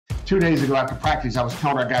2 days ago after practice, I was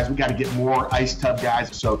telling our guys we got to get more ice tub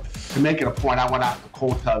guys. So to make it a point, I went out to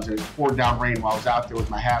cold tubs and it poured down rain while I was out there with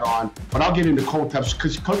my hat on. But I'll get into cold tubs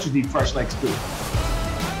because coaches need fresh legs too.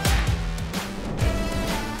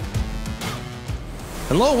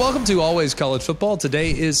 Hello, welcome to Always College Football.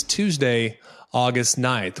 Today is Tuesday, August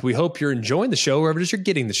 9th. We hope you're enjoying the show wherever it is you're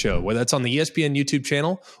getting the show, whether that's on the ESPN YouTube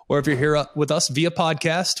channel or if you're here with us via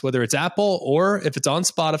podcast, whether it's Apple or if it's on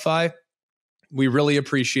Spotify. We really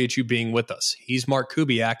appreciate you being with us. He's Mark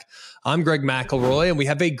Kubiak. I'm Greg McElroy, and we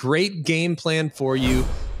have a great game plan for you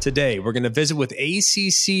today. We're going to visit with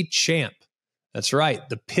ACC champ. That's right.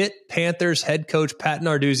 The Pitt Panthers head coach, Pat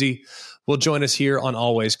Narduzzi, will join us here on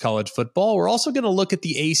Always College Football. We're also going to look at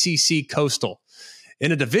the ACC Coastal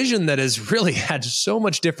in a division that has really had so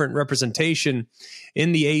much different representation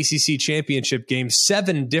in the ACC Championship game.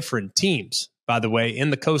 7 different teams, by the way,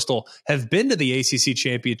 in the Coastal have been to the ACC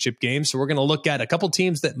Championship game. So we're going to look at a couple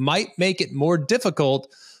teams that might make it more difficult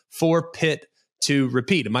for Pitt to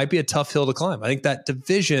repeat. It might be a tough hill to climb. I think that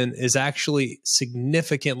division is actually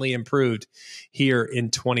significantly improved here in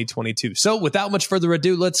 2022. So without much further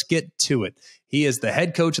ado, let's get to it. He is the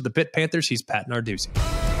head coach of the Pitt Panthers. He's Pat Narduzzi.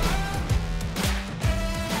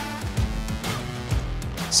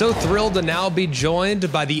 So thrilled to now be joined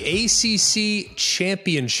by the ACC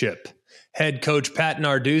Championship head coach Pat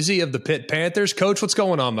Narduzzi of the Pitt Panthers. Coach, what's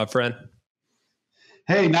going on, my friend?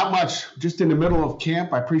 Hey, not much. Just in the middle of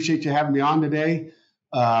camp. I appreciate you having me on today.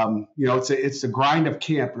 It's the grind of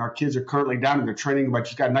camp, and our kids are currently down in their training. But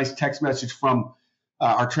just got a nice text message from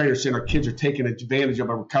our trainer saying our kids are taking advantage of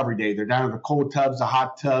a recovery day. They're down in the cold tubs, the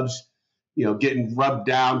hot tubs, getting rubbed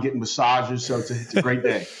down, getting massages. So it's a great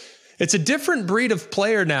day. It's a different breed of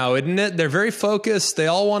player now, isn't it? They're very focused. They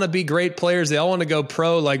all want to be great players. They all want to go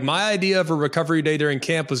pro. Like my idea of a recovery day during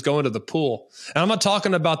camp was going to the pool. And I'm not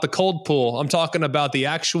talking about the cold pool. I'm talking about the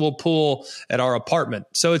actual pool at our apartment.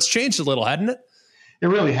 So it's changed a little, hadn't it? It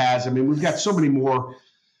really has. I mean, we've got so many more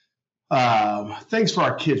things for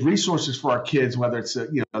our kids, resources for our kids, whether it's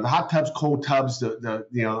the hot tubs, cold tubs,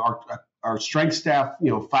 our strength staff,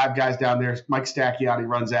 5 guys down there. Mike Stacchiotti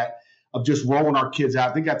runs that. Of just rolling our kids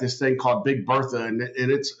out. They got this thing called Big Bertha, and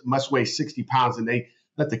it must weigh 60 pounds, and they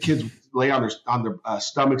let the kids lay on their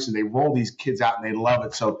stomachs, and they roll these kids out, and they love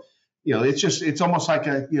it. So, it's almost like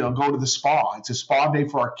going to the spa. It's a spa day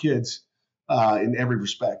for our kids in every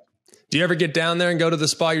respect. Do you ever get down there and go to the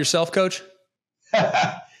spa yourself, Coach?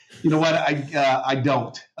 You know what? I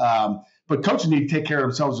don't. But coaches need to take care of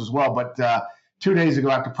themselves as well. But 2 days ago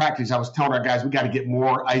after practice, I was telling our guys we got to get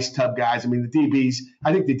more ice tub guys. I mean, the DBs.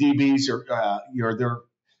 I think the DBs are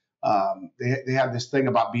they have this thing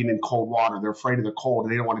about being in cold water. They're afraid of the cold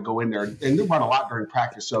and they don't want to go in there. And they run a lot during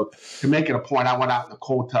practice. So to make it a point, I went out in the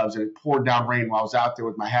cold tubs and it poured down rain while I was out there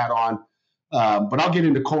with my hat on. But I'll get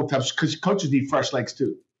into cold tubs because coaches need fresh legs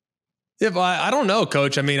too. Yeah, but I don't know,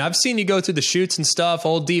 Coach. I mean, I've seen you go through the chutes and stuff.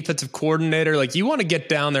 Old defensive coordinator, like you want to get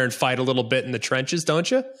down there and fight a little bit in the trenches, don't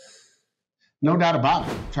you? No doubt about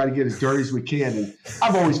it. Try to get as dirty as we can. And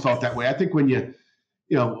I've always felt that way. I think when you're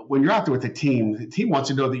out there with the team wants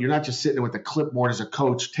to know that you're not just sitting with a clipboard as a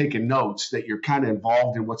coach taking notes, that you're kind of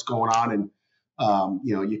involved in what's going on. And,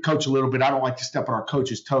 you coach a little bit. I don't like to step on our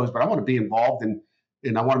coaches' toes, but I want to be involved. And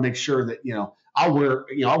I want to make sure that, I'll wear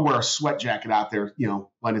a sweat jacket out there,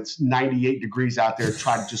 when it's 98 degrees out there,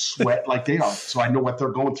 try to just sweat like they are. So I know what they're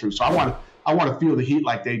going through. So I want to feel the heat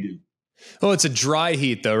like they do. Oh, it's a dry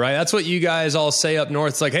heat, though, right? That's what you guys all say up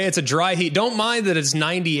north. It's like, hey, it's a dry heat. Don't mind that it's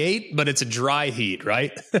 98, but it's a dry heat,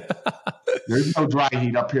 right? There's no dry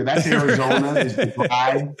heat up here. That's Arizona. It's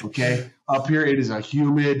dry, okay? Up here, it is a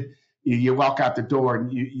humid. You walk out the door,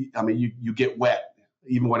 and you get wet,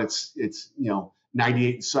 even when it's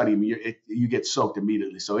 98 and sunny. I mean, you get soaked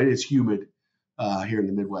immediately. So it is humid here in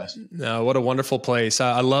the Midwest. No, what a wonderful place.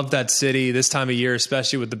 I love that city this time of year,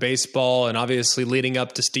 especially with the baseball and obviously leading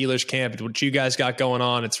up to Steelers camp, what you guys got going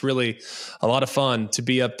on. It's really a lot of fun to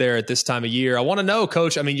be up there at this time of year. I want to know,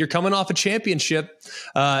 Coach, I mean, you're coming off a championship.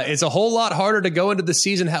 It's a whole lot harder to go into the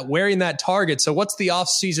season wearing that target. So what's the off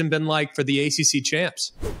season been like for the ACC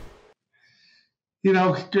champs?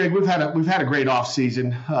 Greg, we've had a great off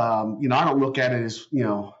season. I don't look at it as,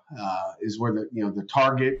 is where the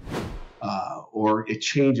target, or it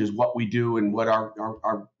changes what we do and what our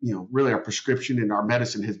really our prescription and our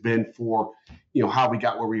medicine has been for, how we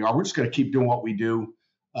got where we are. We're just going to keep doing what we do.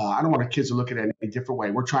 I don't want our kids to look at it any different way.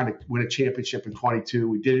 We're trying to win a championship in 22.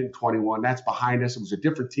 We did it in 21. That's behind us. It was a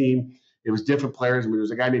different team. It was different players. I mean, there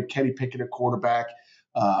was a guy named Kenny Pickett at quarterback.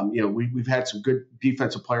 We've had some good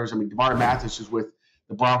defensive players. I mean, DeMar Mathis is with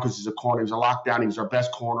the Broncos as a corner. He was a lockdown. He was our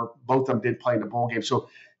best corner. Both of them did play in the bowl game. So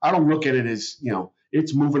I don't look at it as,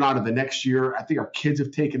 it's moving on to the next year. I think our kids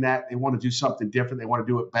have taken that. They want to do something different. They want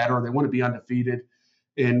to do it better. They want to be undefeated.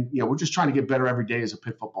 And, we're just trying to get better every day as a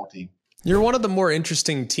Pitt football team. You're one of the more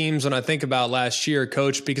interesting teams when I think about last year,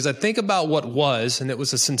 Coach, because I think about what was, and it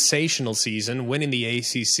was a sensational season, winning the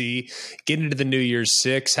ACC, getting to the New Year's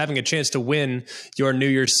Six, having a chance to win your New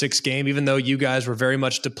Year's Six game, even though you guys were very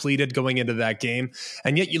much depleted going into that game.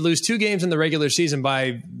 And yet you lose 2 games in the regular season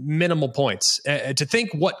by minimal points. To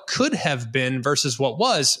think what could have been versus what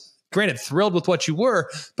was, granted, thrilled with what you were,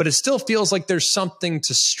 but it still feels like there's something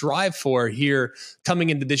to strive for here coming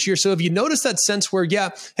into this year. So have you noticed that sense where,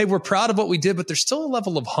 yeah, hey, we're proud of what we did, but there's still a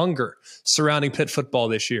level of hunger surrounding Pitt football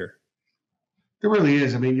this year? There really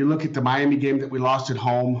is. I mean, you look at the Miami game that we lost at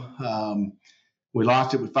home. We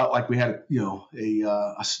lost it. We felt like we had,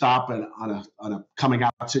 a stop on a coming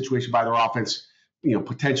out situation by their offense,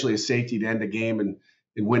 potentially a safety to end the game and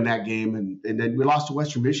win that game. And then we lost to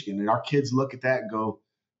Western Michigan. And our kids look at that and go,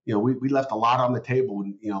 we left a lot on the table,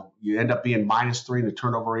 and, you end up being -3 in the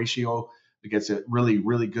turnover ratio against a really,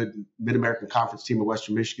 really good Mid-American Conference team of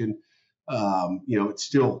Western Michigan. It's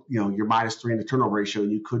still, you're -3 in the turnover ratio,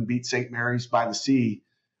 and you couldn't beat St. Mary's by the Sea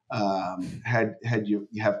had you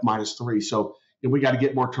have -3. So we got to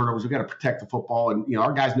get more turnovers. We got to protect the football. And,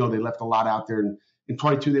 our guys know they left a lot out there, and in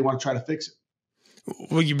 22, they want to try to fix it.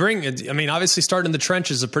 Well, obviously starting in the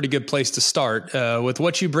trenches is a pretty good place to start with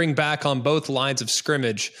what you bring back on both lines of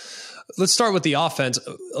scrimmage. Let's start with the offense.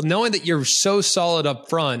 Knowing that you're so solid up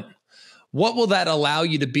front, what will that allow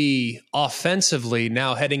you to be offensively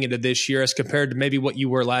now heading into this year as compared to maybe what you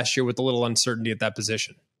were last year with a little uncertainty at that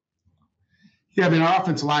position? Yeah, our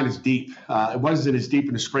offensive line is deep. It wasn't as deep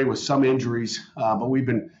in the spring with some injuries, but we've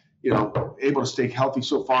been able to stay healthy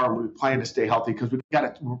so far, and we plan to stay healthy because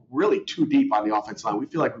we're really too deep on the offensive line. We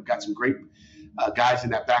feel like we've got some great guys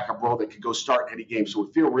in that backup role that could go start in any game. So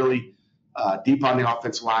we feel really deep on the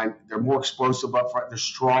offensive line. They're more explosive up front. They're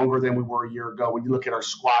stronger than we were a year ago. When you look at our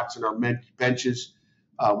squats and our benches,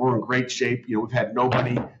 we're in great shape. We've had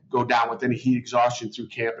nobody go down with any heat exhaustion through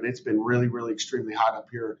camp, and it's been really, really extremely hot up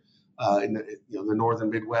here in the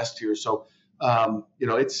northern Midwest here. So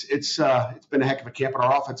it's been a heck of a camp, and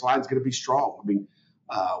our offensive line is going to be strong.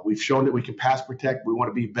 We've shown that we can pass protect. We want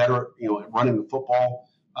to be better, at running the football,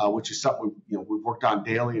 which is something we've worked on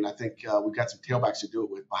daily, and I think we've got some tailbacks to do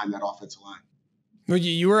it with behind that offensive line. Well,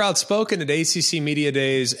 you were outspoken at ACC Media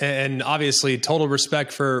Days, and obviously total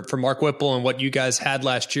respect for Mark Whipple and what you guys had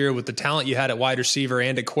last year with the talent you had at wide receiver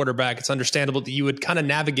and at quarterback. It's understandable that you would kind of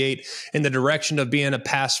navigate in the direction of being a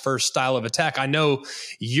pass-first style of attack. I know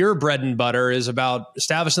your bread and butter is about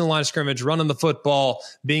establishing the line of scrimmage, running the football,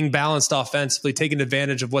 being balanced offensively, taking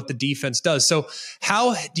advantage of what the defense does. So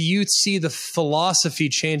how do you see the philosophy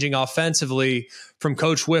changing offensively from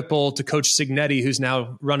Coach Whipple to Coach Signetti, who's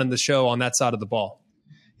now running the show on that side of the ball?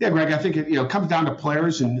 Yeah, Greg, I think it comes down to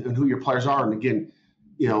players and who your players are. And again,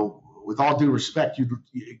 with all due respect,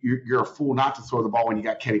 you're a fool not to throw the ball when you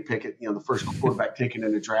got Kenny Pickett, the first quarterback taken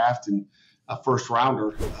in the draft and a first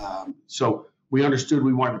rounder. So we understood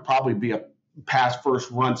we wanted to probably be a pass first,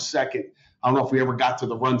 run second. I don't know if we ever got to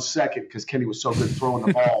the run second because Kenny was so good throwing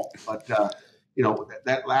the ball, but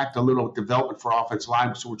that lacked a little development for offensive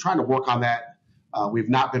line. So we're trying to work on that. We've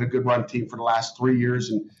not been a good run team for the last 3 years,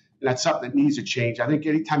 and that's something that needs to change. I think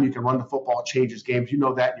anytime you can run the football, it changes games. You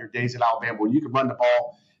know that in your days at Alabama. When you can run the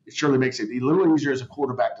ball, it surely makes it a little easier as a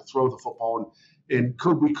quarterback to throw the football. And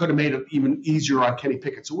we could have made it even easier on Kenny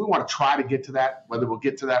Pickett. So we want to try to get to that, whether we'll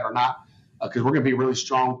get to that or not, because we're going to be really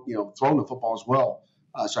strong, throwing the football as well.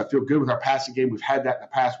 So I feel good with our passing game. We've had that in the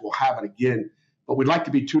past. We'll have it again. But we'd like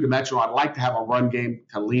to be two-dimensional. I'd like to have a run game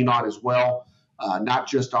to lean on as well, not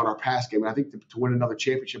just on our pass game. And I think to win another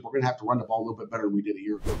championship, we're going to have to run the ball a little bit better than we did a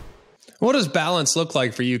year ago. What does balance look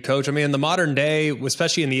like for you, Coach? I mean, in the modern day,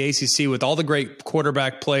 especially in the ACC, with all the great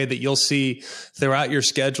quarterback play that you'll see throughout your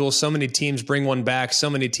schedule, so many teams bring one back, so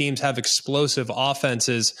many teams have explosive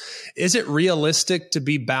offenses. Is it realistic to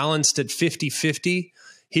be balanced at 50-50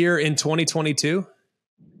 here in 2022?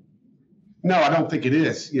 No, I don't think it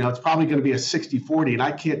is. It's probably going to be a 60-40, and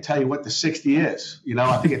I can't tell you what the 60 is.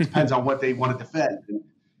 I think it depends on what they want to defend. And,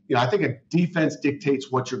 I think a defense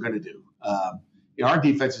dictates what you're going to do. Our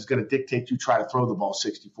defense is going to dictate you try to throw the ball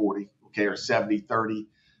 60-40, okay, or 70-30.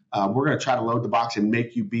 We're going to try to load the box and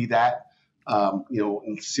make you be that,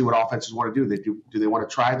 and see what offenses want to do. Do they want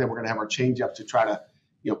to try that? We're going to have our change-up to try to,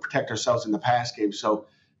 protect ourselves in the pass game. So,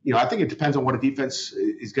 I think it depends on what a defense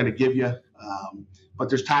is going to give you. But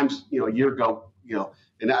there's times, a year ago,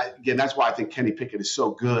 and again, that's why I think Kenny Pickett is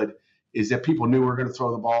so good, is that people knew we were going to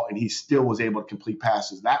throw the ball, and he still was able to complete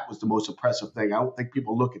passes. That was the most impressive thing. I don't think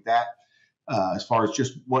people look at that. as far as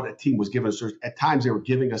just what a team was giving us. At times they were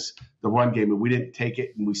giving us the run game and we didn't take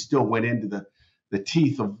it, and we still went into the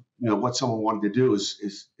teeth of what someone wanted to do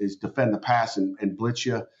is defend the pass and blitz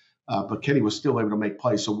you. But Kenny was still able to make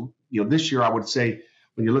plays. So this year I would say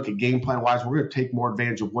when you look at game plan wise, we're going to take more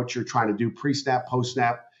advantage of what you're trying to do pre-snap,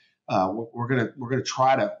 post-snap. We're gonna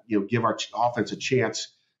try to give our offense a chance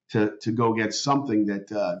to go against something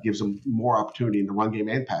that gives them more opportunity in the run game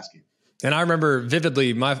and pass game. And I remember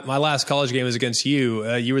vividly my last college game was against you.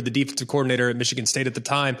 You were the defensive coordinator at Michigan State at the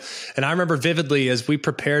time. And I remember vividly as we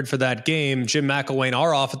prepared for that game, Jim McElroy,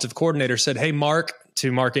 our offensive coordinator, said, "Hey, Mark,"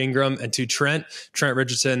 to Mark Ingram and to Trent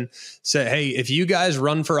Richardson, said, "Hey, if you guys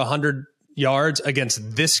run for 100 yards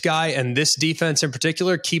against this guy and this defense in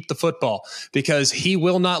particular, keep the football because he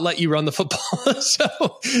will not let you run the football."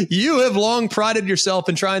 So you have long prided yourself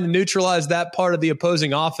in trying to neutralize that part of the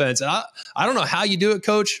opposing offense. And I don't know how you do it,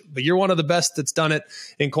 Coach, but you're one of the best that's done it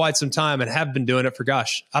in quite some time and have been doing it for,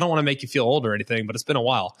 gosh, I don't want to make you feel old or anything, but it's been a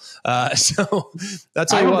while. So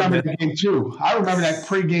that's all. I remember the game too. I remember that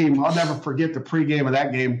pregame. I'll never forget the pregame of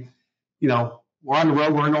that game. We're on the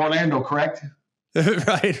road. We're in Orlando, correct?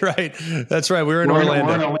 Right. That's right. We were in Orlando.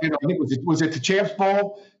 We're in Orlando. I think was it the Champs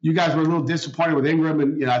Bowl? You guys were a little disappointed with Ingram,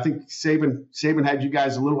 and I think Saban had you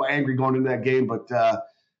guys a little angry going into that game. But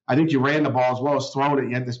I think you ran the ball as well as throwing it.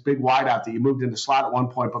 You had this big wide out that you moved into slot at one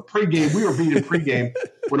point. But pregame, we were beating pregame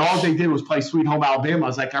when all they did was play Sweet Home Alabama. I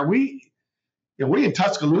was like, are we in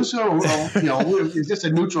Tuscaloosa? Or, is this a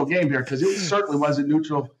neutral game here? Because it certainly wasn't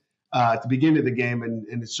neutral at the beginning of the game,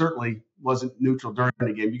 and it certainly wasn't neutral during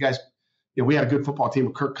the game. You guys. We had a good football team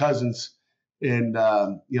with Kirk Cousins, and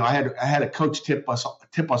I had a coach tip us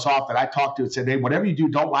off that I talked to and said, "Hey, whatever you do,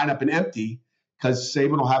 don't line up an empty because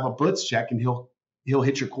Saban will have a blitz check and he'll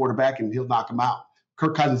hit your quarterback and he'll knock him out."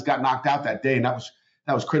 Kirk Cousins got knocked out that day, and that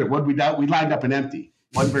was critical. What we lined up an empty.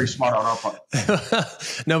 Wasn't very smart on our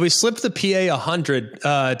part. No, we slipped the PA 100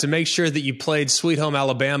 to make sure that you played Sweet Home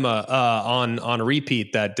Alabama on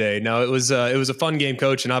repeat that day. No, it was a fun game,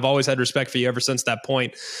 Coach, and I've always had respect for you ever since that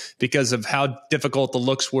point because of how difficult the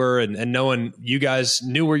looks were and knowing you guys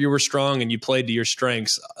knew where you were strong and you played to your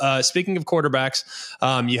strengths. Speaking of quarterbacks,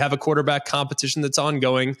 you have a quarterback competition that's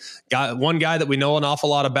ongoing. Got one guy that we know an awful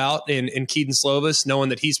lot about in Keaton Slovis, knowing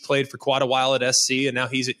that he's played for quite a while at SC and now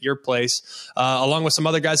he's at your place, along with some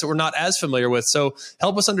other guys that we're not as familiar with. So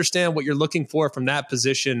help us understand what you're looking for from that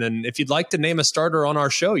position. And if you'd like to name a starter on our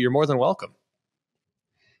show, you're more than welcome.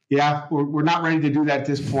 Yeah, we're not ready to do that at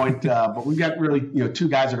this point, but we've got really two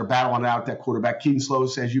guys that are battling out that quarterback. Keaton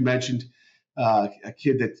Slovis, as you mentioned, a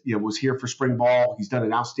kid that was here for spring ball. He's done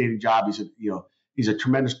an outstanding job. He's a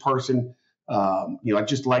tremendous person. I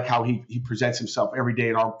just like how he presents himself every day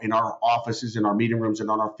in our offices, in our meeting rooms, and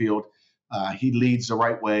on our field. He leads the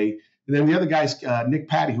right way. And then the other guy's Nick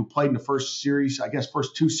Patty, who played in the first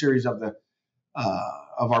two series of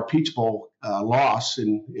our Peach Bowl loss.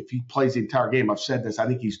 And if he plays the entire game, I've said this, I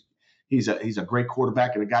think he's a great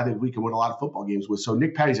quarterback and a guy that we can win a lot of football games with. So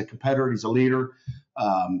Nick Patty's a competitor. He's a leader.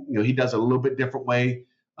 He does it a little bit different way.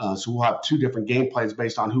 So we'll have two different game plans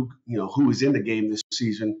based on who is in the game this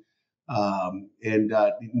season.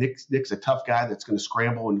 Nick's a tough guy that's going to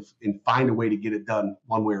scramble and find a way to get it done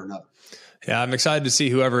one way or another. Yeah, I'm excited to see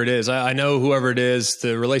whoever it is. I know whoever it is,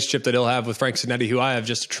 the relationship that he'll have with Frank Signetti, who I have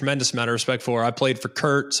just a tremendous amount of respect for. I played for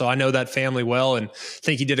Kurt, so I know that family well and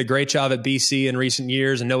think he did a great job at BC in recent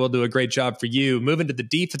years and know he'll do a great job for you. Moving to the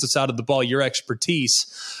defensive side of the ball, your expertise,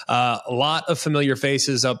 a lot of familiar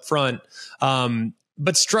faces up front.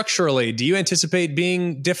 But structurally, do you anticipate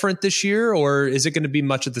being different this year, or is it going to be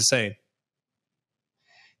much of the same?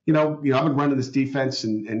 I've been running this defense,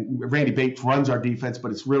 and Randy Bates runs our defense, but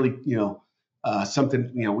it's really,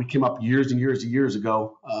 something, we came up years and years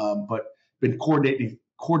ago, but been coordinating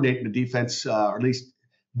the defense, or at least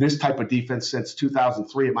this type of defense since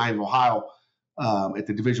 2003 at Miami, Ohio, at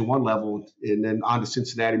the Division I level, and then on to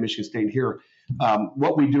Cincinnati, Michigan State, and here.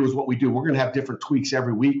 What we do is what we do. We're going to have different tweaks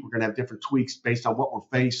every week. We're going to have different tweaks based on what we're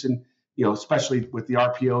facing, especially with the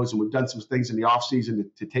RPOs, and we've done some things in the offseason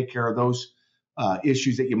to take care of those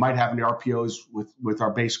issues that you might have in the RPOs with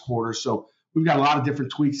our base quarters. So we've got a lot of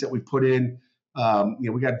different tweaks that we put in.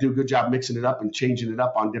 We got to do a good job mixing it up and changing it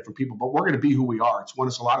up on different people, but we're going to be who we are. It's won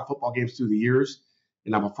us a lot of football games through the years,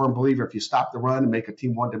 and I'm a firm believer if you stop the run and make a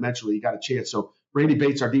team one-dimensional, you got a chance. So Randy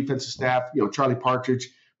Bates, our defensive staff, Charlie Partridge,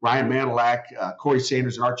 Ryan Manilak, Corey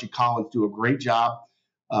Sanders, and Archie Collins do a great job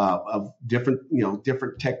of different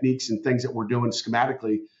techniques and things that we're doing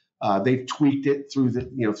schematically. They've tweaked it through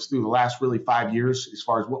the last really 5 years as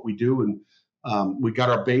far as what we do, and we got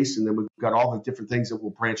our base, and then we've got all the different things that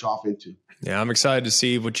we'll branch off into. Yeah, I'm excited to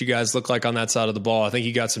see what you guys look like on that side of the ball. I think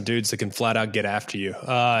you got some dudes that can flat out get after you.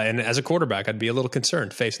 And as a quarterback, I'd be a little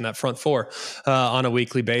concerned facing that front four on a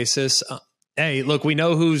weekly basis. Hey, look, we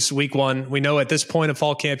know who's week one. We know at this point of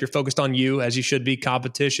fall camp, you're focused on you, as you should be,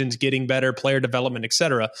 competitions, getting better, player development,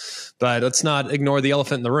 etc. But let's not ignore the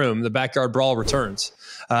elephant in the room. The backyard brawl returns.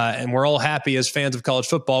 And we're all happy as fans of college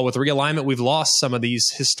football. With realignment, we've lost some of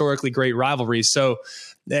these historically great rivalries. So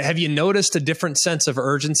have you noticed a different sense of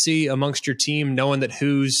urgency amongst your team, knowing that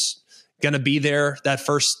who's going to be there that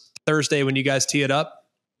first Thursday when you guys tee it up?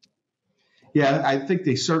 Yeah, I think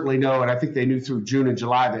they certainly know, and I think they knew through June and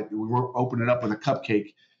July that we weren't opening up with a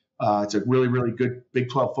cupcake. It's a really, really good Big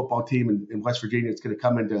 12 football team in West Virginia. It's going to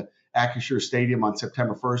come into Acrisure Stadium on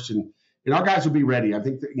September 1st, and our guys will be ready. I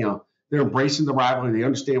think that, they're embracing the rivalry. They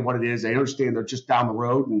understand what it is. They understand they're just down the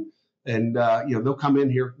road, and they'll come in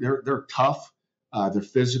here. They're tough. They're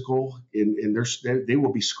physical, and they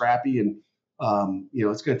will be scrappy, and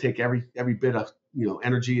it's going to take every bit of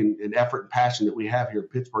energy and effort and passion that we have here at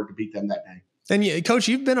Pittsburgh to beat them that day. And Coach,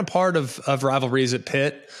 you've been a part of rivalries at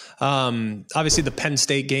Pitt. Obviously, the Penn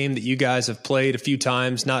State game that you guys have played a few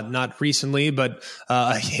times, not recently, but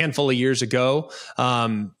a handful of years ago.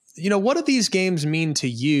 What do these games mean to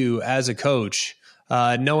you as a coach,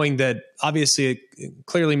 knowing that obviously it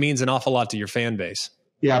clearly means an awful lot to your fan base?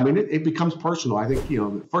 Yeah, I mean, it becomes personal. I think,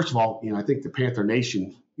 first of all, I think the Panther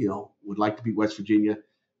Nation, would like to beat West Virginia.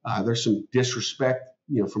 There's some disrespect,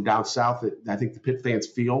 from down south that I think the Pitt fans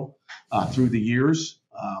feel through the years,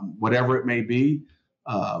 whatever it may be,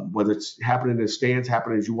 whether it's happening in the stands,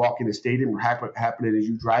 happening as you walk in the stadium, or happening as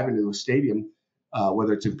you drive into the stadium,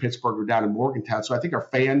 whether it's in Pittsburgh or down in Morgantown. So I think our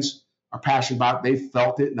fans are passionate about it. They've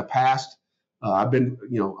felt it in the past. I've been,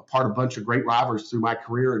 a part of a bunch of great rivalries through my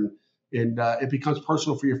career, and it becomes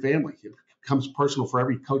personal for your family. It becomes personal for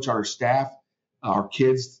every coach on our staff, our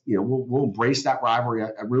kids. We'll embrace that rivalry.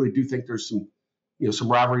 I really do think there's some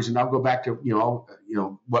rivalries, and I'll go back to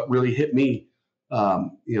what really hit me,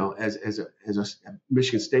 as a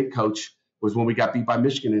Michigan State coach was when we got beat by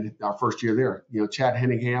Michigan in our first year there. Chad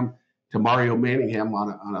Henningham to Mario Manningham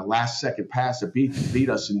on a last second pass that beat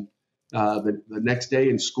us, and the next day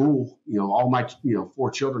in school, all my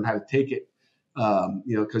 4 children had to take it.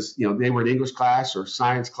 Because they were in English class or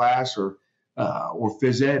science class or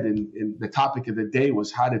phys ed, and the topic of the day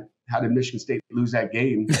was how did Michigan State lose that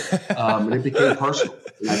game, and it became personal.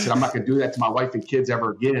 And I said I'm not going to do that to my wife and kids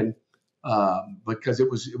ever again, because it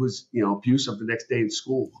was abusive the next day in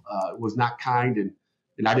school. It was not kind,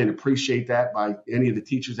 and I didn't appreciate that by any of the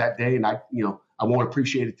teachers that day, and I won't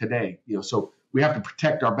appreciate it today. So we have to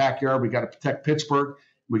protect our backyard. We got to protect Pittsburgh.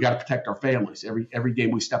 We got to protect our families every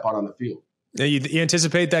game we step out on the field. You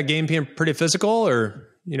anticipate that game being pretty physical, or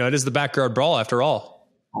it is the backyard brawl after all?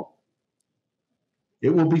 It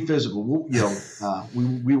will be physical.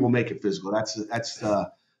 We will make it physical. That's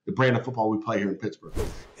the brand of football we play here in Pittsburgh.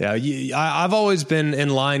 Yeah, I've always been in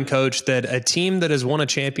line, Coach, that a team that has won a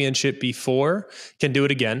championship before can do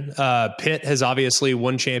it again. Pitt has obviously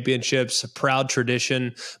won championships, a proud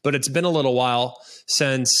tradition, but it's been a little while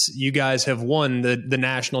since you guys have won the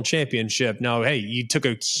national championship. Now, hey, you took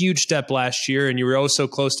a huge step last year, and you were oh so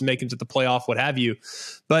close to making it to the playoff, what have you.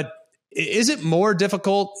 But is it more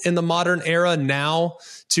difficult in the modern era now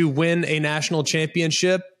to win a national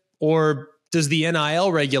championship, or does the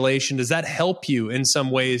NIL regulation, does that help you in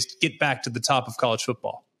some ways get back to the top of college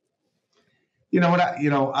football?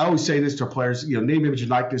 I always say this to our players, name, image,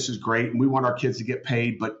 and likeness is great, and we want our kids to get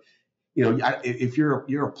paid. But, if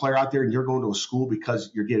you're a player out there and you're going to a school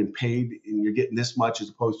because you're getting paid and you're getting this much as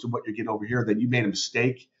opposed to what you're getting over here, then you made a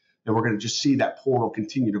mistake, and we're going to just see that portal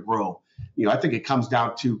continue to grow. I think it comes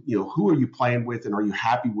down to, who are you playing with, and are you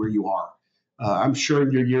happy where you are? I'm sure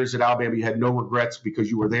in your years at Alabama, you had no regrets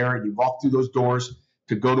because you were there and you walked through those doors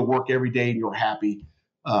to go to work every day and you're happy.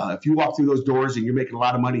 If you walk through those doors and you're making a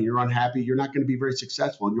lot of money and you're unhappy, you're not going to be very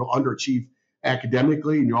successful, and you'll underachieve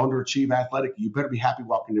academically and you'll underachieve athletically. You better be happy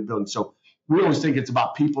walking in the building. So we always think it's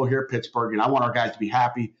about people here at Pittsburgh, and I want our guys to be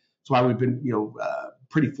happy. That's why we've been,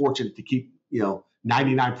 pretty fortunate to keep,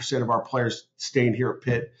 99% of our players staying here at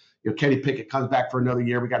Pitt. Kenny Pickett comes back for another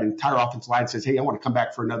year. We got an entire offensive line that says, hey, I want to come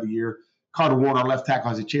back for another year. Carter Warren, our left tackle,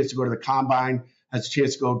 has a chance to go to the combine, has a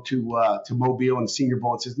chance to go to Mobile and the Senior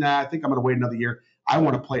Bowl, and says, I think I'm going to wait another year. I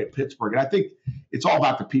want to play at Pittsburgh. And I think it's all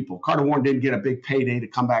about the people. Carter Warren didn't get a big payday to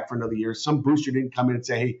come back for another year. Some booster didn't come in and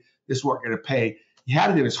say, hey, this is what we're going to pay. He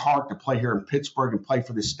had it in his heart to play here in Pittsburgh and play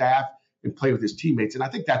for the staff and play with his teammates. And I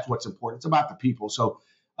think that's what's important. It's about the people. So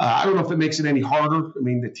I don't know if it makes it any harder. I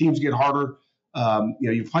mean, the teams get harder.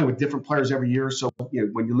 You're playing with different players every year. So,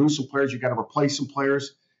 when you lose some players, you got to replace some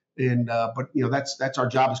players. But that's our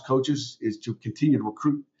job as coaches, is to continue to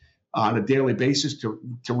recruit on a daily basis to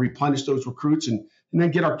replenish those recruits and then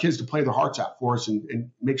get our kids to play their hearts out for us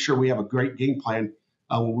and make sure we have a great game plan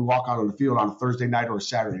when we walk out on the field on a Thursday night or a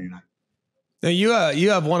Saturday night. Now you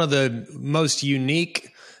have one of the most unique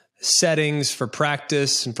settings for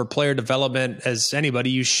practice and for player development as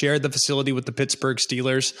anybody. You shared the facility with the Pittsburgh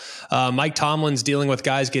Steelers. Mike Tomlin's dealing with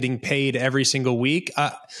guys getting paid every single week.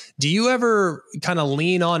 Do you ever kind of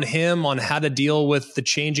lean on him on how to deal with the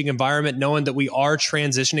changing environment, knowing that we are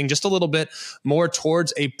transitioning just a little bit more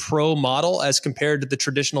towards a pro model as compared to the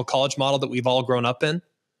traditional college model that we've all grown up in?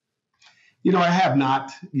 I have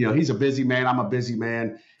not. He's a busy man. I'm a busy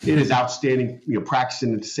man. It is outstanding,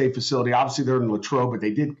 practicing at the same facility. Obviously, they're in Latrobe, but they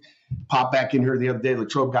did pop back in here the other day.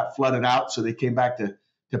 Latrobe got flooded out, so they came back to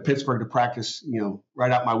Pittsburgh to practice,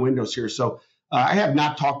 right out my windows here. So I have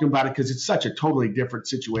not talked to him about it because it's such a totally different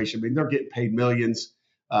situation. I mean, they're getting paid millions.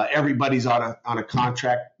 Everybody's on a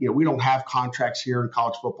contract. We don't have contracts here in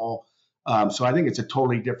college football. So I think it's a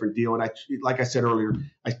totally different deal. And like I said earlier,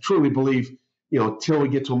 I truly believe, until we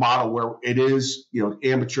get to a model where it is,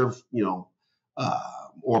 amateur,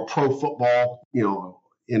 or pro football,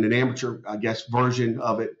 in an amateur, I guess, version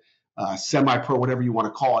of it, semi-pro, whatever you want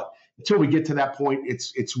to call it. Until we get to that point,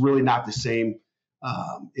 it's really not the same.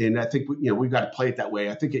 And I think, we've got to play it that way.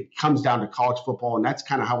 I think it comes down to college football, and that's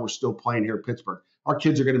kind of how we're still playing here in Pittsburgh. Our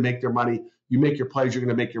kids are going to make their money. You make your plays, you're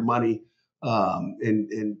going to make your money.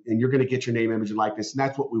 And you're going to get your name, image, and likeness. And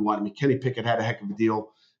that's what we want. I mean, Kenny Pickett had a heck of a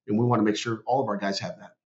deal, and we want to make sure all of our guys have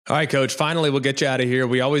that. All right, Coach, finally, we'll get you out of here.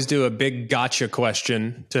 We always do a big gotcha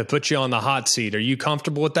question to put you on the hot seat. Are you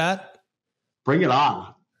comfortable with that? Bring it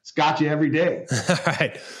on. It's gotcha every day. All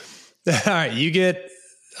right.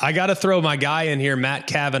 I got to throw my guy in here, Matt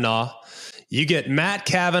Cavanaugh. You get Matt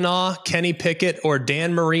Cavanaugh, Kenny Pickett, or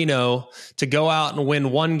Dan Marino to go out and win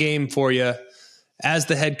one game for you as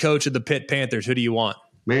the head coach of the Pitt Panthers. Who do you want?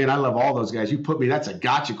 Man, I love all those guys. You put me, that's a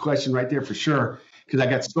gotcha question right there for sure, because I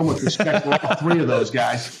got so much respect for all three of those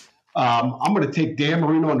guys. I'm going to take Dan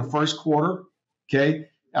Marino in the first quarter. Okay.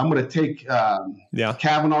 I'm going to take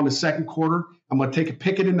Cavanaugh in the second quarter. I'm going to take a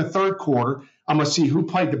Pickett in the third quarter. I'm going to see who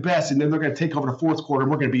played the best, and then they're going to take over the fourth quarter,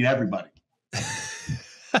 and we're going to beat everybody.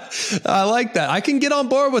 I like that. I can get on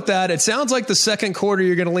board with that. It sounds like the second quarter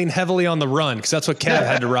you're going to lean heavily on the run, because that's what Cav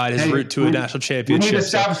had to ride his route to a national championship. We need to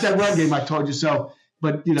establish that run game, I told you so.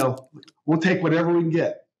 But, we'll take whatever we can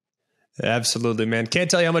get. Absolutely, man. Can't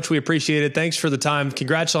tell you how much we appreciate it. Thanks for the time.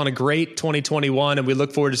 Congrats on a great 2021, and we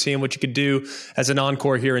look forward to seeing what you could do as an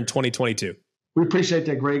encore here in 2022. We appreciate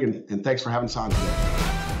that, Greg, and thanks for having us on today.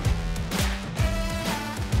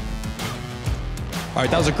 All right,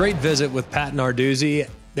 that was a great visit with Pat Narduzzi.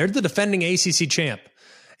 They're the defending ACC champ,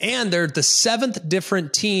 and they're the seventh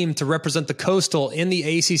different team to represent the Coastal in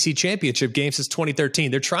the ACC Championship game since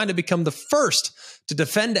 2013. They're trying to become the first to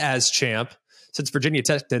defend as champ since Virginia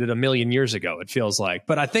Tech did it a million years ago, it feels like.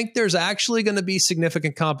 But I think there's actually going to be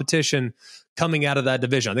significant competition coming out of that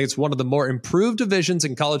division. I think it's one of the more improved divisions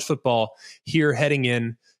in college football here heading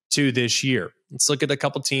in to this year. Let's look at a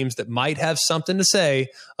couple teams that might have something to say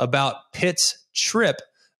about Pitt's trip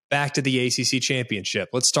back to the ACC Championship.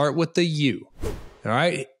 Let's start with the U. All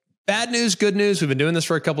right. Bad news, good news. We've been doing this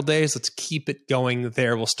for a couple days. Let's keep it going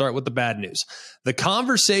there. We'll start with the bad news. The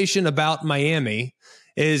conversation about Miami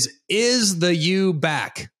is the U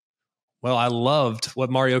back? Well, I loved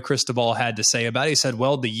what Mario Cristobal had to say about it. He said,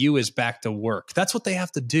 well, the U is back to work. That's what they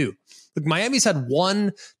have to do. Look, Miami's had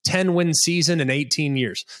one 10-win season in 18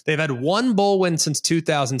 years. They've had one bowl win since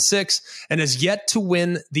 2006 and has yet to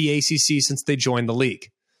win the ACC since they joined the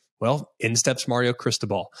league. Well, in steps Mario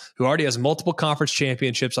Cristobal, who already has multiple conference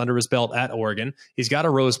championships under his belt at Oregon. He's got a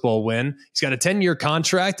Rose Bowl win. He's got a 10-year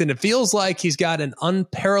contract, and it feels like he's got an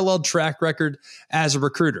unparalleled track record as a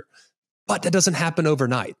recruiter. But that doesn't happen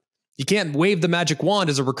overnight. You can't wave the magic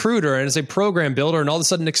wand as a recruiter and as a program builder and all of a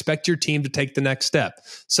sudden expect your team to take the next step.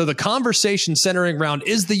 So the conversation centering around,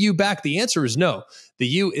 is the U back? The answer is no. The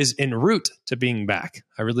U is en route to being back.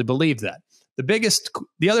 I really believe that.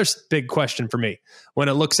 The other big question for me when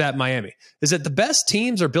it looks at Miami is that the best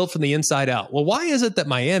teams are built from the inside out. Well, why is it that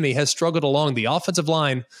Miami has struggled along the offensive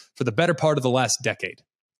line for the better part of the last decade?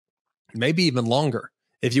 Maybe even longer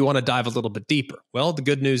if you want to dive a little bit deeper. Well, the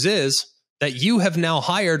good news is that you have now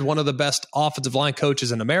hired one of the best offensive line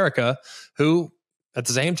coaches in America who, at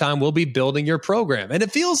the same time, will be building your program. And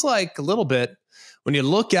it feels like a little bit, when you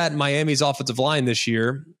look at Miami's offensive line this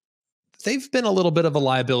year, they've been a little bit of a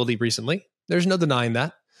liability recently. There's no denying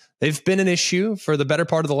that. They've been an issue for the better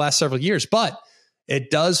part of the last several years, but it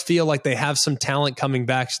does feel like they have some talent coming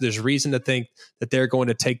back. So there's reason to think that they're going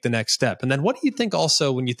to take the next step. And then what do you think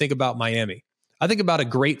also when you think about Miami? I think about a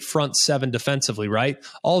great front seven defensively, right?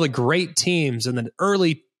 All the great teams in the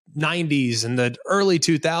early 90s and the early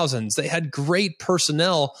 2000s, they had great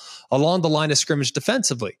personnel along the line of scrimmage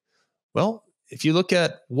defensively. Well, if you look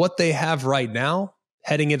at what they have right now,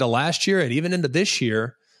 heading into last year and even into this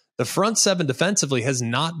year, the front seven defensively has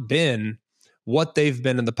not been what they've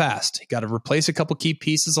been in the past. You got to replace a couple key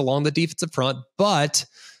pieces along the defensive front. But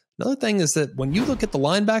another thing is that when you look at the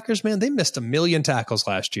linebackers, man, they missed 1 million tackles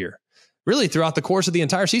last year. Really, throughout the course of the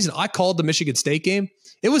entire season, I called the Michigan State game.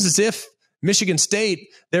 It was as if Michigan State,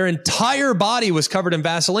 their entire body was covered in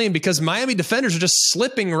Vaseline because Miami defenders are just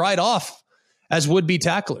slipping right off as would-be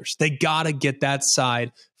tacklers. They got to get that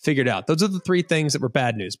side figured out. Those are the three things that were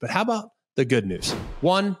bad news. But how about the good news?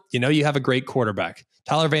 One, you have a great quarterback.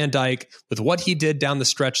 Tyler Van Dyke, with what he did down the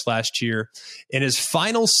stretch last year, in his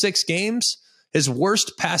final 6 games, his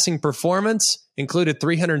worst passing performance included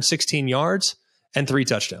 316 yards and 3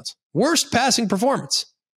 touchdowns. Worst passing performance.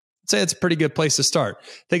 I'd say it's a pretty good place to start.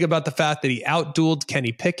 Think about the fact that he outdueled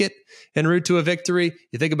Kenny Pickett en route to a victory.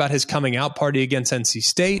 You think about his coming out party against NC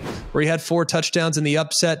State, where he had 4 touchdowns in the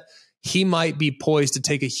upset. He might be poised to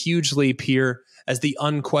take a huge leap here as the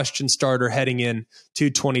unquestioned starter heading in to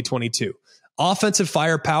 2022. Offensive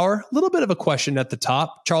firepower, a little bit of a question at the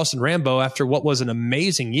top. Charleston Rambo, after what was an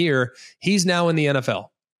amazing year, he's now in the NFL.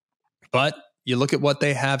 But you look at what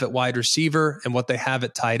they have at wide receiver and what they have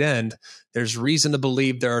at tight end, there's reason to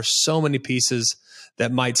believe there are so many pieces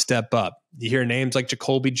that might step up. You hear names like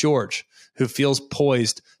Jacoby George, who feels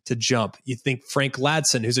poised to jump. You think Frank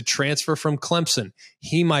Ladson, who's a transfer from Clemson,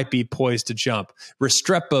 he might be poised to jump.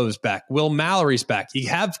 Restrepo's back. Will Mallory's back. You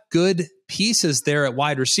have good pieces there at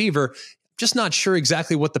wide receiver. Just not sure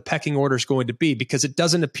exactly what the pecking order is going to be because it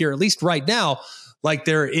doesn't appear, at least right now, like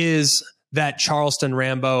there is that Charleston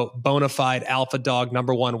Rambo bona fide alpha dog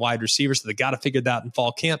number 1 wide receiver. So they got to figure that out in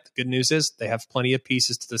fall camp. The good news is they have plenty of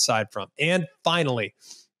pieces to decide from. And finally,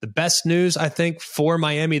 the best news, I think, for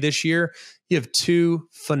Miami this year, you have 2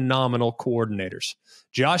 phenomenal coordinators.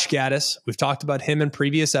 Josh Gaddis, we've talked about him in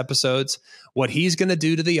previous episodes, what he's going to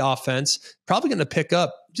do to the offense, probably going to pick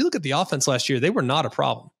up. If you look at the offense last year, they were not a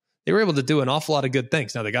problem. They were able to do an awful lot of good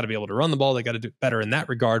things. Now, they got to be able to run the ball. They got to do better in that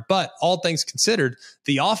regard. But all things considered,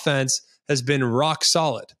 the offense has been rock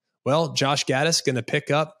solid. Well, Josh Gaddis going to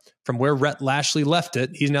pick up from where Rhett Lashley left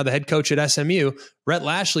it. He's now the head coach at SMU. Rhett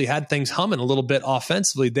Lashley had things humming a little bit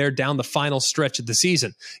offensively there down the final stretch of the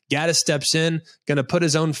season. Gaddis steps in, going to put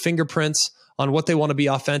his own fingerprints on what they want to be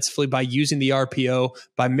offensively by using the RPO,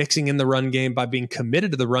 by mixing in the run game, by being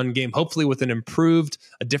committed to the run game, hopefully with an improved,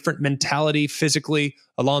 a different mentality physically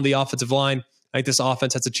along the offensive line. I think this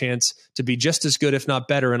offense has a chance to be just as good, if not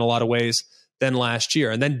better, in a lot of ways than last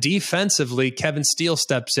year. And then defensively, Kevin Steele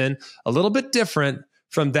steps in, a little bit different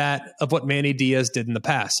from that of what Manny Diaz did in the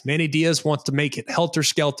past. Manny Diaz wants to make it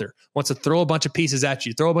helter-skelter, wants to throw a bunch of pieces at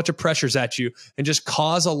you, throw a bunch of pressures at you, and just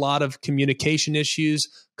cause a lot of communication issues,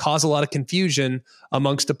 cause a lot of confusion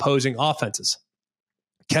amongst opposing offenses.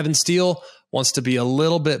 Kevin Steele wants to be a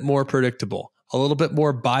little bit more predictable, a little bit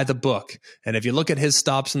more by the book. And if you look at his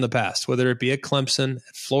stops in the past, whether it be at Clemson,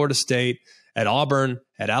 at Florida State, at Auburn,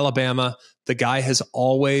 at Alabama, the guy has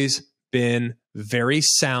always been very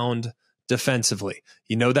sound defensively.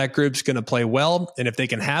 You know that group's going to play well, and if they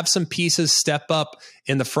can have some pieces step up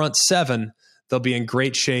in the front 7, they'll be in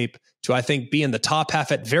great shape to, I think, be in the top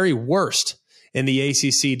half at very worst in the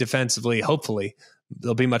ACC defensively. Hopefully,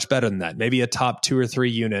 they'll be much better than that. Maybe a top 2 or 3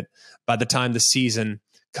 unit by the time the season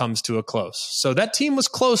comes to a close. So that team was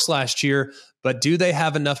close last year, but do they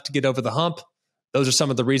have enough to get over the hump? Those are some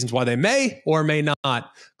of the reasons why they may or may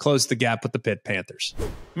not close the gap with the Pitt Panthers.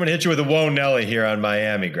 I'm going to hit you with a whoa Nelly here on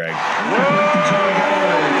Miami, Greg. Whoa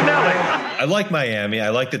Nelly. I like Miami. I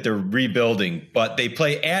like that they're rebuilding, but they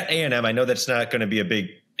play at A&M. I know that's not going to be a big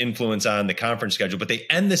influence on the conference schedule, but they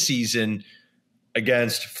end the season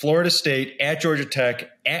against Florida State, at Georgia Tech,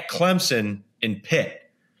 at Clemson, and Pitt.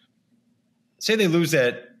 Say they lose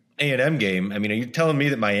that A&M game. I mean, are you telling me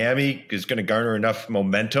that Miami is going to garner enough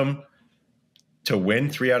momentum to win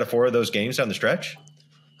 3 out of 4 of those games down the stretch?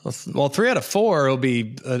 Well, 3 out of 4 will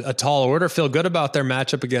be a tall order. Feel good about their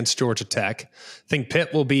matchup against Georgia Tech. I think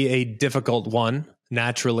Pitt will be a difficult one,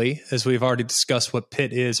 naturally, as we've already discussed what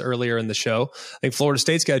Pitt is earlier in the show. I think Florida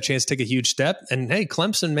State's got a chance to take a huge step. And hey,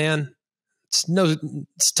 Clemson, man,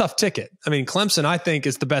 it's a tough ticket. I mean, Clemson, I think,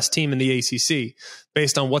 is the best team in the ACC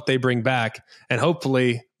based on what they bring back, and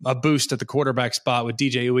hopefully a boost at the quarterback spot with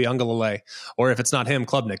DJ Uiagalelei, or if it's not him,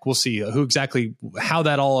 Klubnik. We'll see how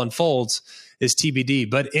that all unfolds is TBD.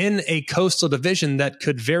 But in a Coastal division that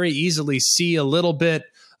could very easily see a little bit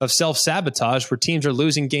of self-sabotage where teams are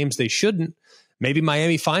losing games they shouldn't, maybe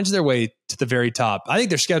Miami finds their way to the very top. I think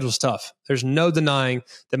their schedule's tough. There's no denying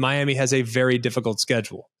that Miami has a very difficult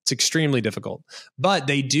schedule. It's extremely difficult. But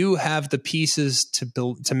they do have the pieces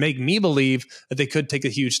to make me believe that they could take a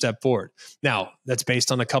huge step forward. Now, that's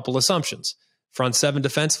based on a couple assumptions. Front seven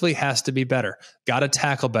defensively has to be better. Got to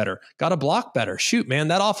tackle better. Got to block better. Shoot, man,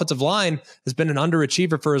 that offensive line has been an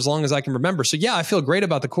underachiever for as long as I can remember. So, yeah, I feel great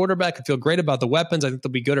about the quarterback. I feel great about the weapons. I think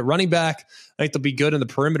they'll be good at running back. I think they'll be good in the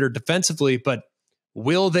perimeter defensively. But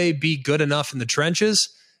will they be good enough in the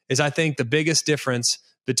trenches is, I think, the biggest difference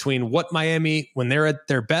between what Miami, when they're at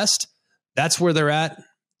their best, that's where they're at.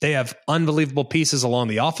 They have unbelievable pieces along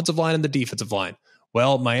the offensive line and the defensive line.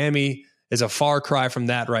 Well, Miami is a far cry from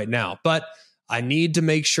that right now. But I need to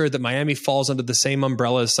make sure that Miami falls under the same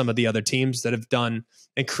umbrella as some of the other teams that have done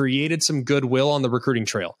and created some goodwill on the recruiting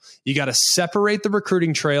trail. You got to separate the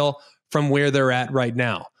recruiting trail from where they're at right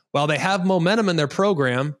now. While they have momentum in their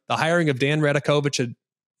program, the hiring of Dan Radakovich,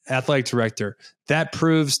 athletic director, that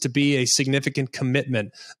proves to be a significant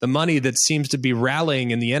commitment. The money that seems to be rallying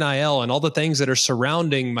in the NIL and all the things that are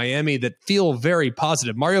surrounding Miami that feel very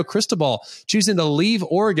positive. Mario Cristobal choosing to leave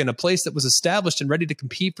Oregon, a place that was established and ready to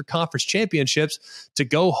compete for conference championships, to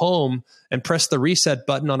go home and press the reset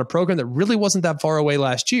button on a program that really wasn't that far away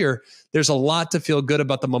last year. There's a lot to feel good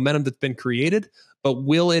about the momentum that's been created, but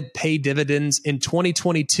will it pay dividends in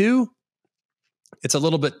 2022? It's a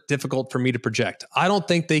little bit difficult for me to project. I don't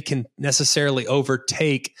think they can necessarily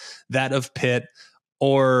overtake that of Pitt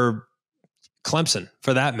or Clemson,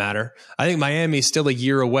 for that matter. I think Miami is still a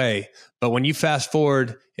year away. But when you fast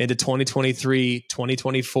forward into 2023,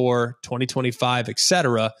 2024, 2025, et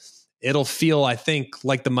cetera, it'll feel, I think,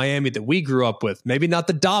 like the Miami that we grew up with. Maybe not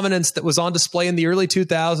the dominance that was on display in the early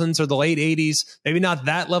 2000s or the late 80s. Maybe not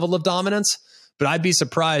that level of dominance. But I'd be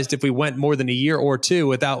surprised if we went more than a year or two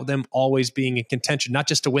without them always being in contention, not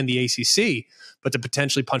just to win the ACC, but to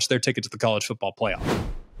potentially punch their ticket to the college football playoff.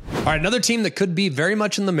 All right, another team that could be very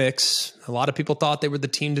much in the mix. A lot of people thought they were the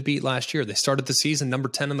team to beat last year. They started the season number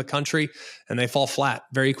 10 in the country, and they fall flat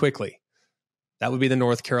very quickly. That would be the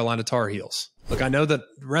North Carolina Tar Heels. Look, I know that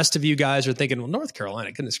the rest of you guys are thinking, well, North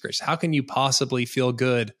Carolina, goodness gracious, how can you possibly feel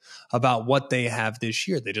good about what they have this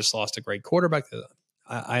year? They just lost a great quarterback.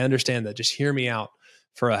 I understand that. Just hear me out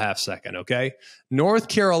for a half second, okay? North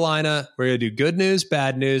Carolina, we're going to do good news,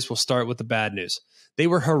 bad news. We'll start with the bad news. They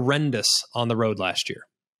were horrendous on the road last year.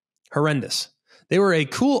 Horrendous. They were a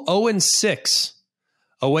cool 0-6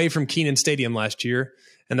 away from Kenan Stadium last year.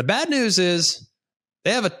 And the bad news is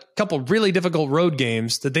they have a couple really difficult road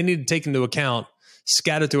games that they need to take into account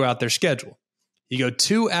scattered throughout their schedule. You go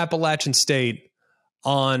to Appalachian State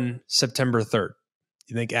on September 3rd.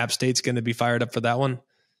 You think App State's going to be fired up for that one?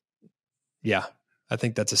 Yeah, I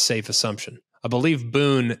think that's a safe assumption. I believe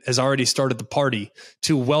Boone has already started the party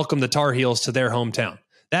to welcome the Tar Heels to their hometown.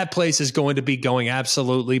 That place is going to be going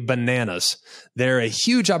absolutely bananas. They're a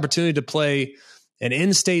huge opportunity to play an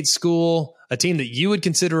in-state school, a team that you would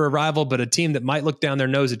consider a rival, but a team that might look down their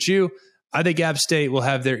nose at you. I think App State will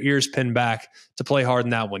have their ears pinned back to play hard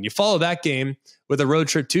in that one. You follow that game with a road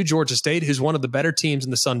trip to Georgia State, who's one of the better teams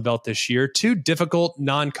in the Sun Belt this year. Two difficult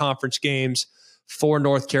non-conference games for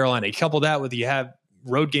North Carolina. You couple that with you have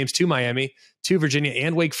road games to Miami, to Virginia,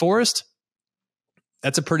 and Wake Forest.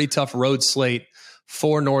 That's a pretty tough road slate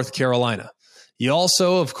for North Carolina. You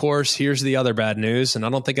also, of course, here's the other bad news, and I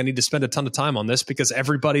don't think I need to spend a ton of time on this because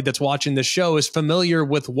everybody that's watching this show is familiar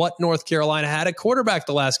with what North Carolina had at quarterback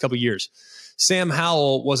the last couple of years. Sam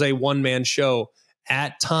Howell was a one-man show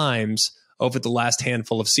at times over the last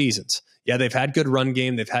handful of seasons. Yeah, they've had good run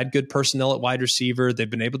game. They've had good personnel at wide receiver. They've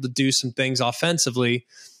been able to do some things offensively,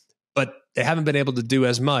 but they haven't been able to do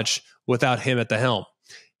as much without him at the helm.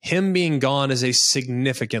 Him being gone is a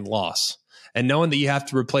significant loss. And knowing that you have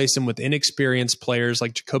to replace him with inexperienced players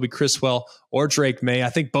like Jacoby Criswell or Drake May, I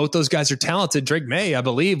think both those guys are talented. Drake May, I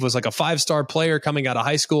believe, was like a 5-star player coming out of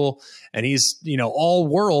high school, and he's, all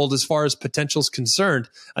world as far as potential is concerned.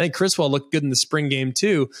 I think Criswell looked good in the spring game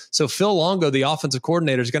too. So Phil Longo, the offensive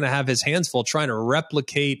coordinator, is going to have his hands full trying to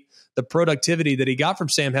replicate the productivity that he got from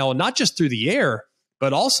Sam Howell, not just through the air,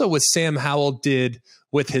 but also what Sam Howell did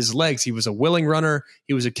with his legs. He was a willing runner.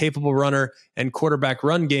 He was a capable runner, and quarterback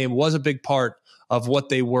run game was a big part of what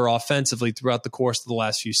they were offensively throughout the course of the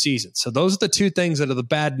last few seasons. So those are the two things that are the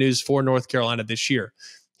bad news for North Carolina this year.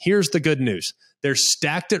 Here's the good news. They're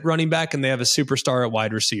stacked at running back, and they have a superstar at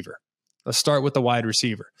wide receiver. Let's start with the wide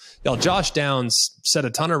receiver. Now, Josh Downs set a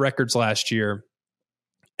ton of records last year.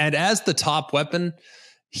 And as the top weapon,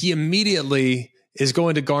 he immediately is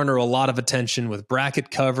going to garner a lot of attention with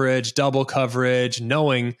bracket coverage, double coverage,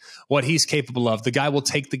 knowing what he's capable of. The guy will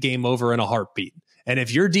take the game over in a heartbeat. And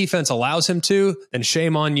if your defense allows him to, then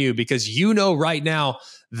shame on you, because you know right now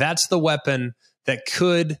that's the weapon that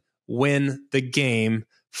could win the game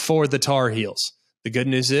for the Tar Heels. The good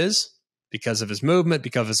news is, because of his movement,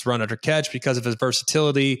 because of his run under catch, because of his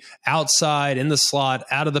versatility outside, in the slot,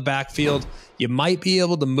 out of the backfield, you might be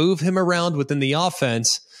able to move him around within the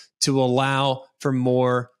offense to allow for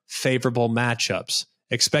more favorable matchups.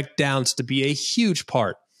 Expect Downs to be a huge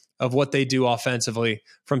part of what they do offensively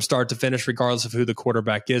from start to finish, regardless of who the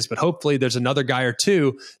quarterback is. But hopefully there's another guy or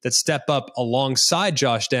two that step up alongside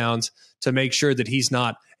Josh Downs to make sure that he's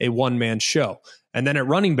not a one-man show. And then at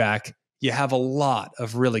running back, you have a lot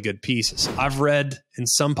of really good pieces. I've read in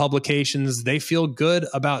some publications they feel good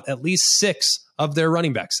about at least 6 of their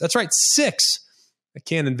running backs. That's right, 6. I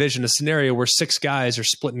can't envision a scenario where 6 guys are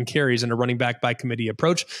splitting carries in a running back by committee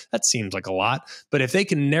approach. That seems like a lot. But if they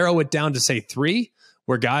can narrow it down to, say, 3,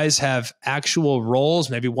 where guys have actual roles,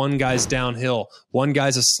 maybe one guy's downhill, one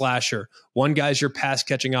guy's a slasher, one guy's your pass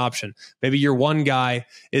catching option. Maybe your one guy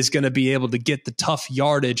is going to be able to get the tough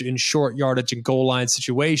yardage in short yardage and goal line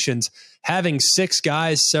situations. Having 6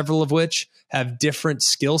 guys, several of which have different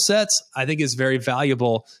skill sets, I think is very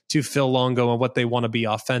valuable to Phil Longo and what they want to be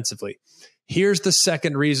offensively. Here's the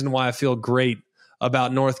second reason why I feel great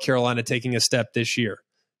about North Carolina taking a step this year.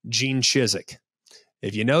 Gene Chizik.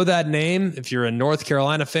 If you know that name, if you're a North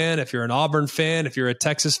Carolina fan, if you're an Auburn fan, if you're a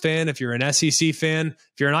Texas fan, if you're an SEC fan,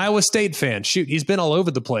 if you're an Iowa State fan, shoot, he's been all over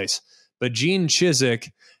the place. But Gene Chizik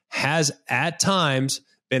has at times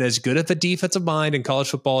been as good of a defensive mind in college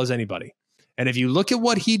football as anybody. And if you look at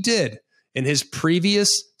what he did in his previous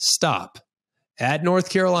stop at North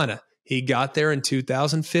Carolina, he got there in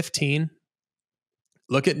 2015.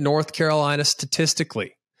 Look at North Carolina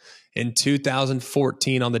statistically in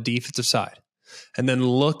 2014 on the defensive side. And then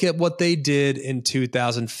look at what they did in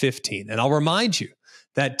 2015. And I'll remind you,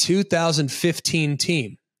 that 2015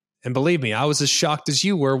 team, and believe me, I was as shocked as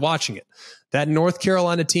you were watching it. That North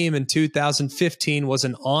Carolina team in 2015 was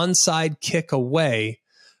an onside kick away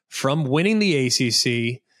from winning the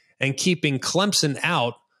ACC and keeping Clemson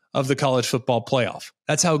out of the college football playoff.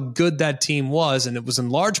 That's how good that team was, and it was in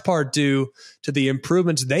large part due to the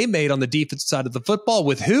improvements they made on the defensive side of the football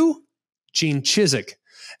with who? Gene Chizik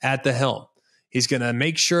at the helm. He's going to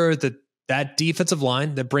make sure that that defensive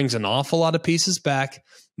line that brings an awful lot of pieces back,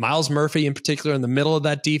 Miles Murphy in particular in the middle of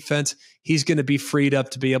that defense, he's going to be freed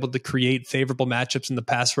up to be able to create favorable matchups in the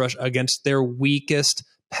pass rush against their weakest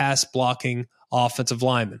pass blocking offensive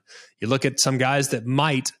linemen. You look at some guys that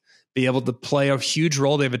might be able to play a huge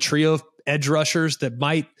role. They have a trio of edge rushers that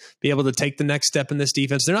might be able to take the next step in this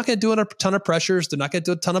defense. They're not going to do a ton of pressures. They're not going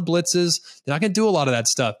to do a ton of blitzes. They're not going to do a lot of that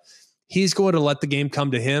stuff. He's going to let the game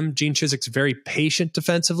come to him. Gene Chizik's very patient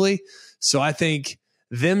defensively. So I think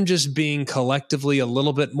them just being collectively a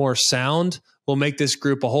little bit more sound will make this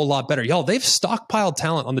group a whole lot better. Y'all, they've stockpiled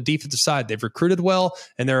talent on the defensive side. They've recruited well,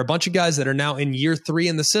 and there are a bunch of guys that are now in year 3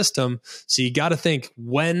 in the system. So you got to think,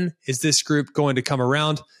 when is this group going to come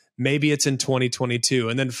around? Maybe it's in 2022.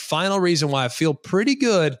 And then final reason why I feel pretty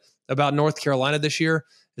good about North Carolina this year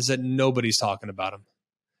is that nobody's talking about them.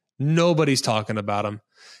 Nobody's talking about them.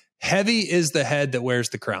 Heavy is the head that wears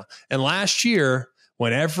the crown. And last year,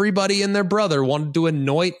 when everybody and their brother wanted to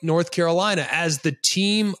anoint North Carolina as the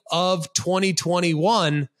team of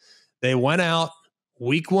 2021, they went out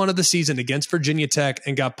week 1 of the season against Virginia Tech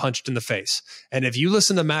and got punched in the face. And if you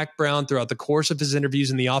listen to Mac Brown throughout the course of his interviews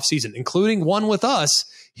in the offseason, including one with us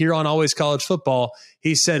here on Always College Football,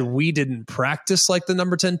 he said, we didn't practice like the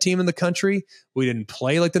number 10 team in the country. We didn't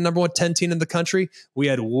play like the number 10 team in the country. We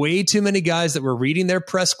had way too many guys that were reading their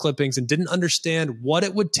press clippings and didn't understand what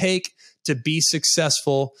it would take to be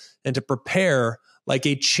successful and to prepare like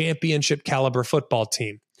a championship caliber football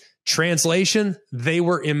team. Translation, they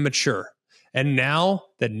were immature. And now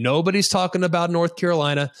that nobody's talking about North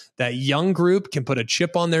Carolina, that young group can put a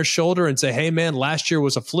chip on their shoulder and say, hey, man, last year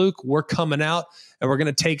was a fluke. We're coming out and we're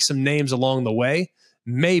going to take some names along the way.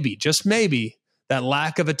 Maybe, just maybe, that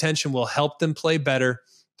lack of attention will help them play better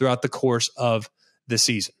throughout the course of the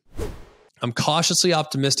season. I'm cautiously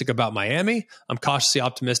optimistic about Miami. I'm cautiously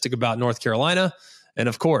optimistic about North Carolina. And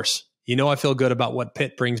of course, you know I feel good about what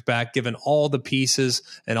Pitt brings back, given all the pieces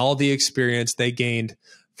and all the experience they gained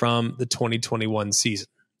from the 2021 season.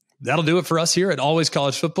 that'll do it for us here at Always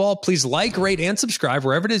College Football. Please like, rate, and subscribe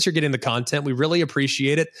wherever it is you're getting the content. We really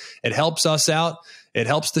appreciate it. It helps us out. It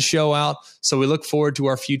helps the show out. So we look forward to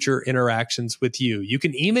our future interactions with you. You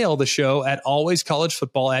can email the show at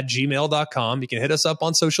alwayscollegefootball@gmail.com. You can hit us up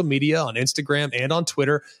on social media, on Instagram and on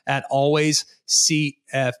Twitter at alwayscfb.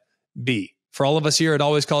 For all of us here at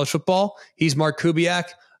Always College Football, he's Mark Kubiak.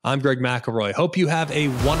 I'm Greg McElroy. Hope you have a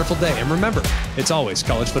wonderful day. And remember, it's always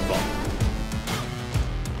college football.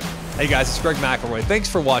 Hey guys, it's Greg McElroy. Thanks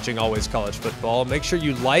for watching Always College Football. Make sure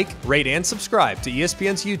you like, rate, and subscribe to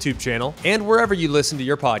ESPN's YouTube channel and wherever you listen to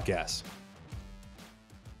your podcasts.